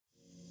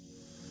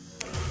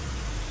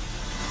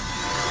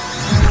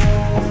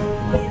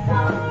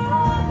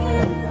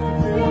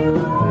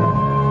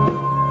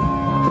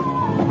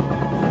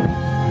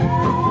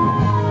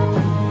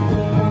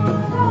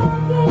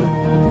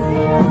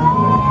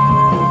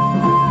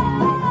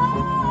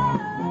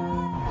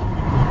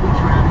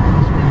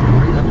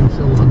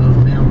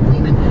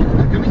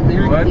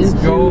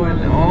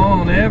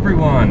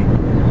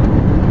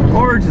everyone.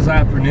 Gorgeous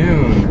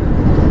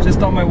afternoon.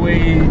 Just on my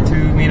way to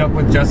meet up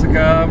with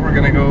Jessica. We're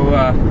gonna go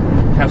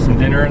have some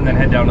dinner and then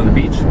head down to the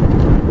beach.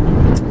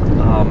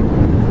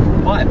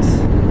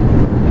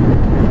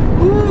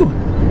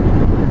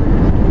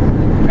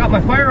 Got my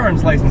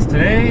firearms license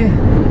today.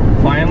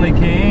 Finally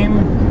came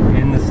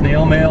in the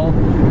snail mail,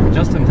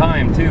 just in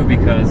time too,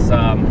 because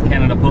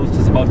Canada Post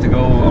is about to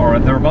go, or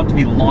they're about to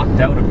be locked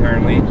out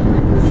apparently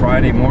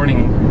Friday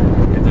morning.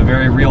 It's a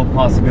very real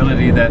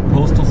possibility that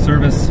postal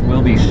service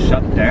will be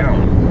shut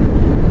down.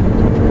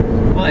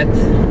 But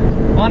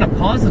on a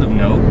positive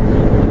note,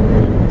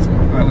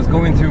 I was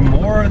going through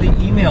more of the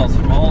emails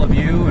from all of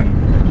you, and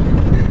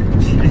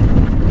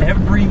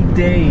every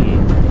day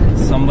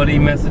somebody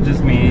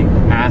messages me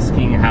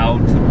asking how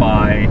to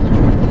buy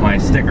my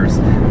stickers.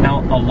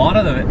 Now, a lot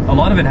of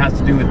it has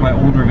to do with my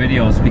older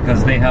videos,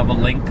 because they have a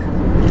link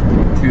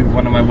to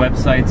one of my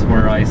websites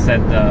where I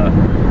said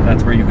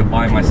that's where you could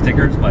buy my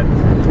stickers, but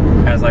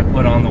as I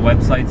put on the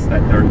websites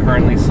that they're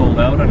currently sold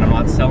out and I'm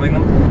not selling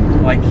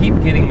them, I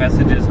keep getting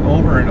messages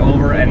over and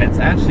over, and it's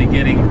actually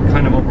getting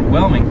kind of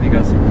overwhelming,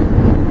 because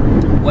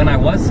when I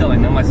was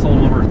selling them, I sold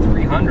over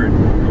 300.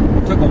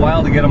 It took a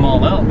while to get them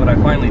all out, but I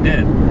finally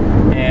did.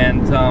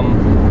 And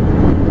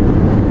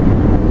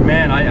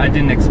man, I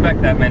didn't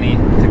expect that many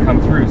to come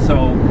through.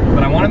 So,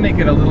 but I want to make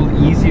it a little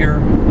easier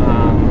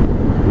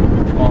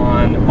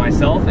on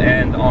myself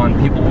and on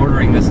people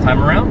ordering this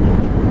time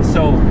around.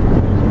 So,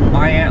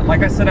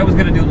 like I said, I was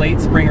going to do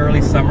late spring,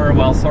 early summer.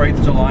 Well, sorry,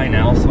 it's July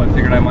now, so I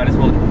figured I might as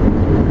well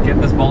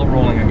get this ball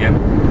rolling again.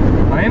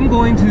 I am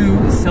going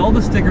to sell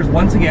the stickers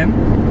once again,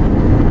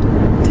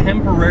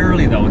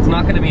 temporarily though. It's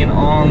not going to be an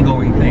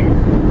ongoing thing.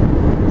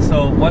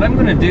 So what I'm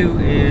going to do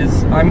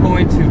is I'm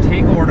going to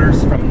take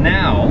orders from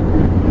now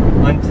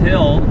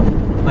until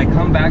I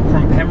come back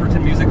from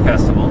Pemberton Music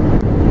Festival.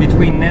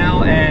 Between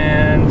now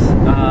and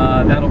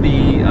that'll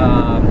be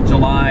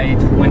July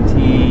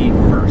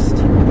 21st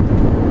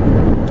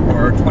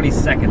or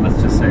 22nd,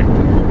 let's just say,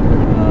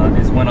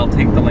 is when I'll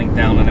take the link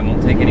down and I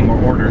won't take any more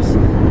orders.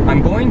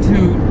 I'm going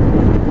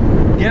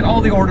to get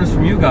all the orders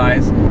from you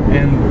guys,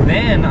 and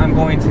then I'm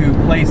going to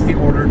place the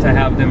order to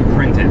have them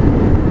printed,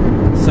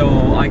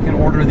 so I can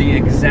order the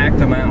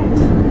exact amount.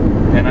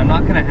 And I'm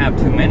not going to have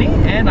too many,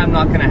 and I'm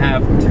not going to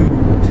have too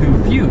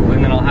few,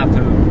 and then I'll have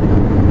to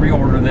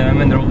reorder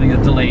them, and there will be a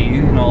delay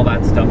and all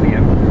that stuff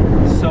again.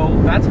 So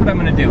that's what I'm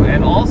going to do.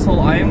 And also,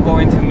 I am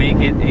going to make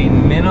it a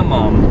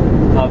minimum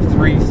of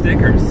 3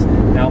 stickers.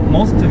 Now,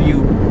 most of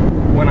you,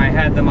 when I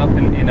had them up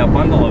in a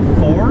bundle of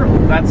 4,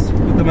 that's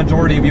the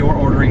majority of you are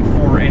ordering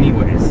 4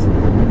 anyways.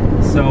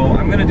 So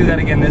I'm going to do that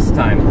again this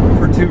time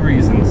for 2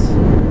 reasons.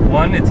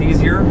 One, it's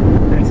easier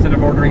instead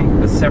of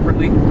ordering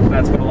separately.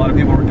 That's what a lot of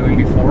people were doing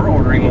before,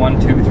 ordering 1,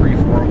 2, 3,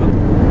 4 of them.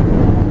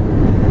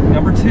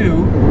 Number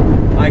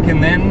 2, I can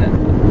then,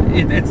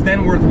 it's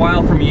then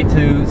worthwhile for me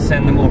to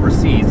send them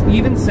overseas.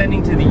 Even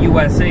sending to the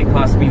USA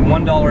cost me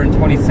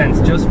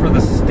 $1.20 just for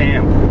the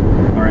stamp,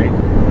 all right?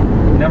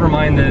 Never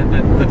mind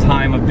the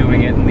time of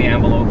doing it and the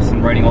envelopes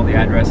and writing all the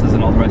addresses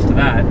and all the rest of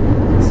that.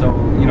 So,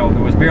 you know,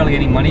 there was barely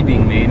any money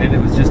being made, and it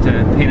was just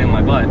a pain in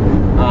my butt.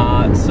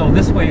 So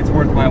this way it's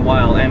worth my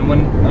while. And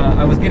when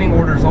I was getting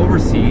orders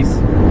overseas,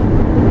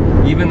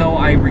 even though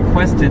I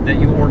requested that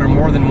you order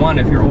more than 1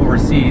 if you're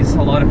overseas,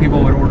 a lot of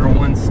people would order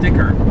 1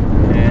 sticker.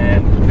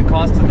 And the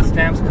cost of the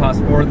stamps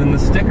cost more than the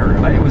sticker.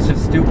 It was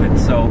just stupid.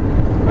 So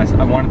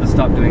I wanted to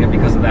stop doing it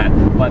because of that.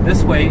 But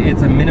this way,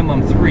 it's a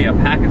minimum 3, a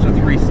package of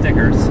 3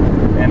 stickers,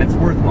 and it's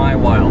worth my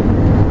while.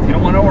 If you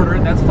don't want to order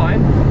it, that's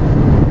fine.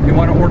 If you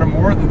want to order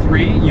more than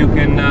 3, you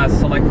can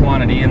select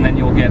quantity, and then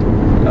you'll get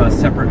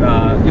separate.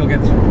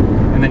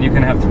 And then you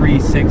can have 3,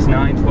 6,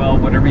 9,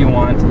 12, whatever you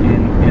want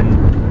in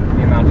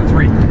the amount of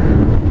 3.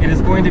 It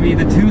is going to be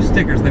the 2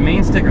 stickers, the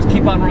main stickers.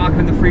 Keep on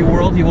rocking the free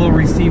world. You will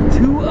receive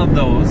 2 of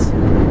those,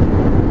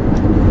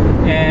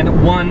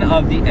 and 1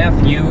 of the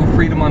FU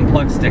Freedom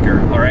Unplugged sticker.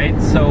 All right.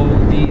 So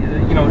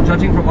you know,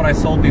 judging from what I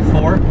sold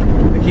before,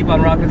 the Keep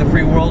on Rocking the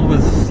Free World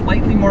was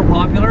slightly more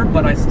popular,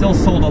 but I still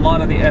sold a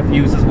lot of the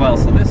FUs as well.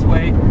 So this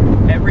way,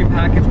 every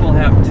package will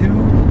have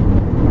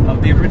 2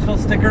 of the original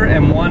sticker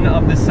and 1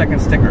 of the second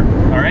sticker.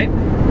 All right.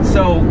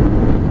 So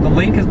the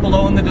link is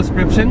below in the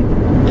description.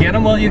 Get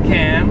them while you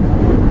can.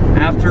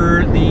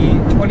 After the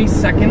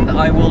 22nd,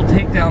 I will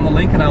take down the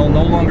link, and I will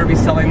no longer be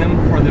selling them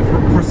for the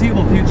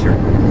foreseeable future.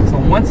 So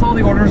once all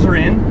the orders are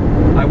in,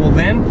 I will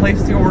then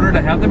place the order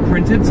to have them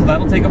printed, so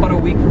that'll take about a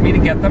week for me to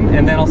get them,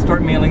 and then I'll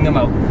start mailing them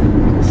out.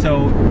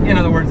 So, in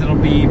other words, it'll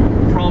be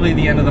probably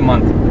the end of the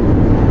month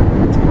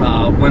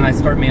when I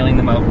start mailing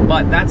them out.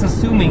 But that's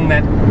assuming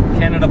that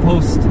Canada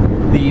Post,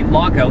 the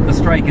lockout, the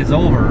strike is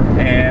over,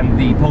 and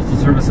the Postal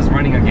Service is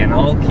running again.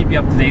 I'll keep you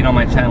up to date on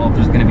my channel if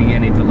there's going to be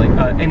any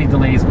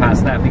delays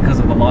past that because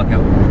of the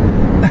lockout.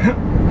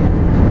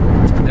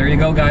 There you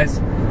go, guys.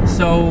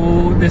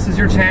 So this is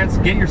your chance.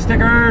 Get your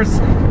stickers.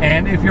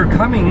 And if you're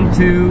coming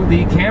to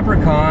the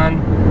CamperCon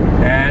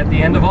at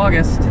the end of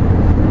August,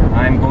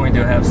 I'm going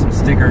to have some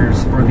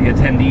stickers for the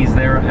attendees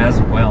there as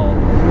well.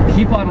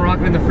 Keep on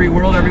rocking in the free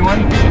world,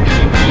 everyone.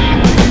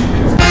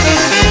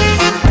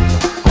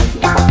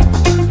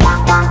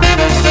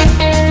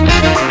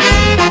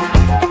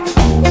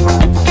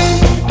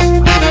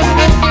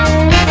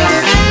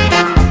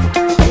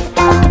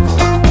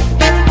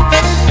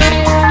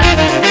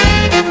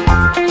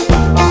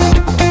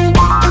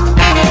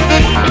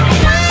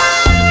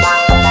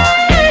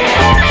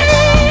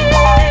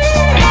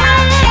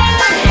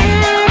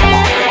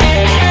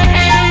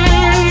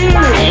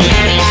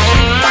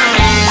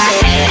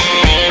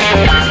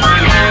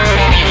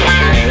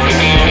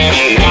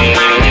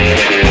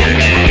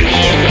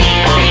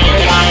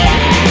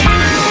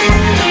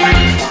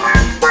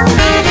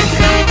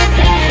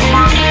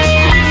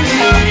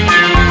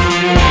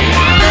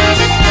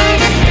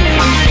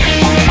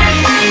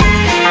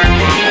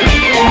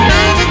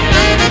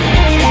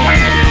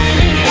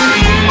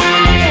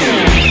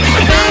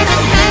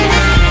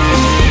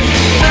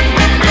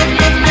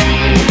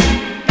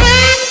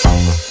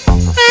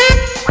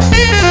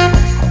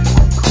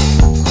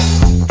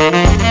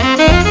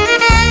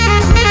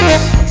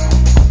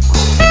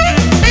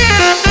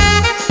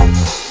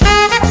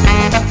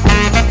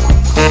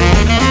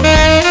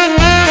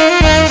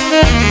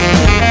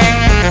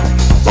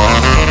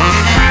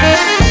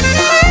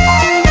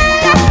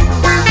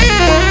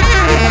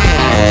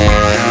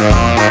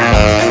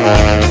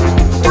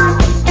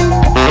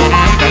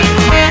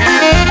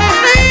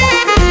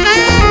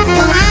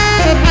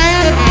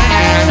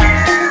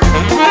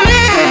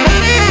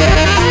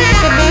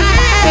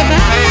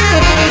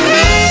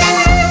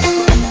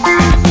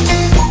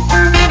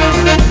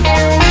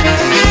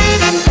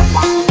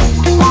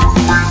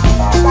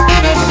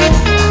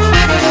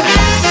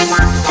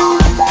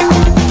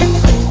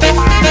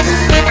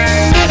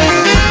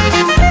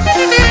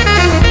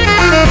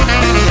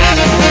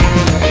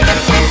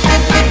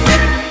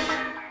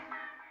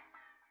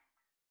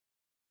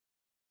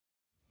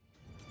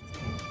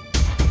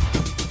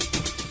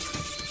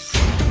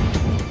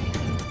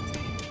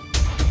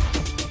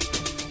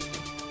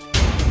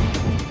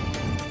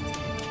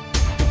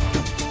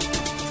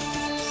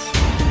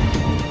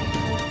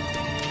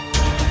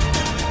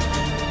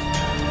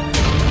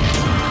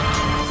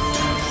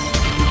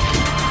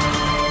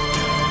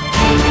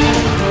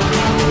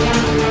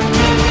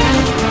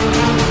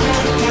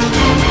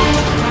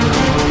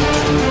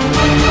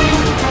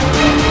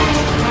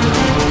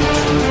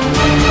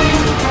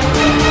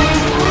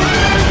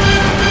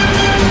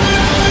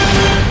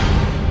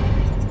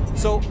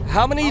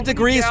 How many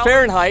degrees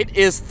Fahrenheit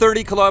is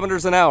 30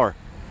 kilometers an hour?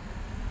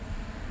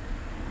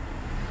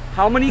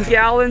 How many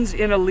gallons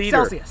in a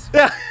liter? Celsius.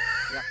 Yeah.